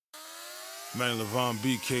Man, Levon,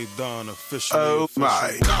 BK, Don, official. Oh my.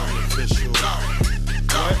 Official. What?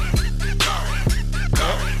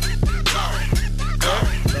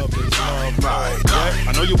 Love is love. My. What?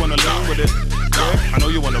 I know you wanna lean with it. What? I know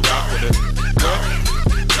you wanna rock with it. What?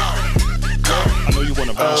 I know you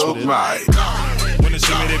wanna bounce with it. My. When they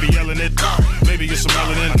see me, they be yelling it. Maybe get some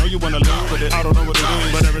melanin. I know you wanna lean with it. I don't know what it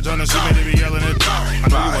is, but every time they see me, they be yelling it. I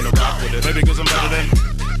know you wanna rock with it. Maybe cause I'm better than.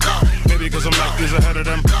 Maybe cause I'm like this ahead of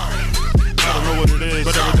them. I don't know what it is,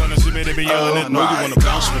 but every time they see me, they be yelling it. Know you wanna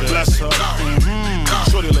bounce with it. Bless her.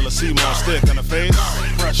 Shorty a little C-Mar stick on the face.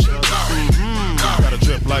 Pressure. Gotta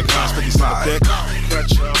drip like Hans 50 cent a dick.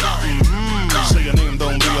 Catch up. Say your name,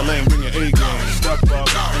 don't be a lame. Bring your A game. Step up.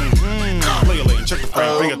 Play a lane. Check the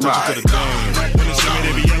frame. Pay attention to the game. When they see me,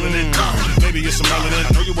 they be yelling it. Maybe get some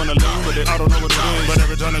melanin. I know you wanna lean with it. I don't know what it is, but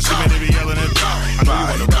every time they see me, they be yelling it. I know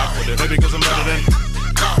you wanna rock with it. Maybe cause I'm better than.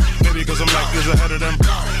 Maybe cause I'm like this ahead of them.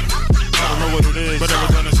 I don't know what it is, but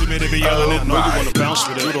every time they see me, they be yelling it. I know you wanna bounce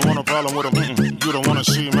with it. You don't want a problem with them. You don't wanna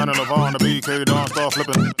see man and Levon, the BK, Don, start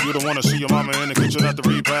flipping. You don't wanna see your mama in the kitchen at the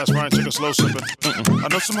repast, frying chicken, slow sipping. I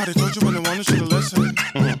know somebody told you when they wanted you to listen.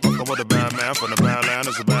 Fucking with a bad man from the bad land,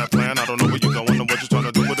 it's a bad plan. I don't know where you going and what you trying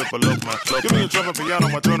to do with it, but look, man. Give me a drum and piano,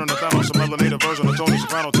 I turn on the down on some melanated version of Tony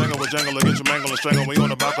Soprano, tangle with jangle, and get you mangle and strangle. We on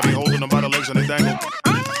the balcony, holding them by the legs and they dangle.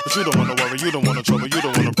 But you don't wanna worry, you don't wanna trouble, you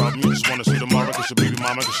don't want a problem. You just wanna see tomorrow, cause your baby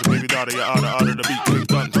mama, cause your baby daughter, you're out of the beat.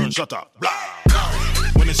 Done, turn, shut up, blah.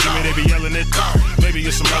 When they see me, they be yelling it. Maybe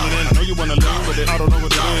it's some melanin. I know you wanna lean with it. I don't know what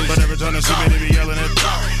it is, but every time they see me, they be yelling it.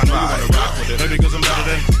 I know you wanna rock with it. Maybe cause I'm better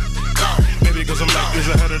than. Maybe cause I'm like this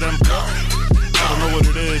ahead of them. I don't know what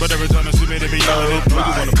it is, but every time they see me, they be yelling it. I know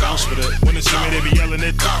you wanna bounce with it. When they see me, they be yelling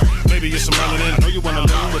it. Maybe it's some melanin. I know you wanna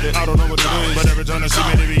lean with it. I don't know what it is, but every time they see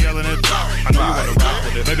me, they be yelling it. I know you wanna rock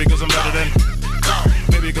with it. Maybe cause I'm better than.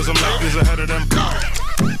 Maybe cause I'm like this ahead of them.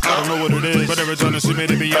 I don't know what it is, but every time they see me,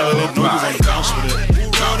 they be yelling it. Know you wanna bounce with it. Who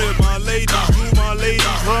run it? My ladies, do my ladies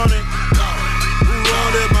running? Who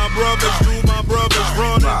run it? My brothers, do my brothers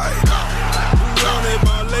running? Who run it?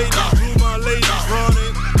 My ladies, do my ladies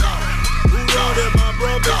running? Who run it? My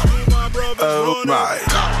brothers, do my brothers running?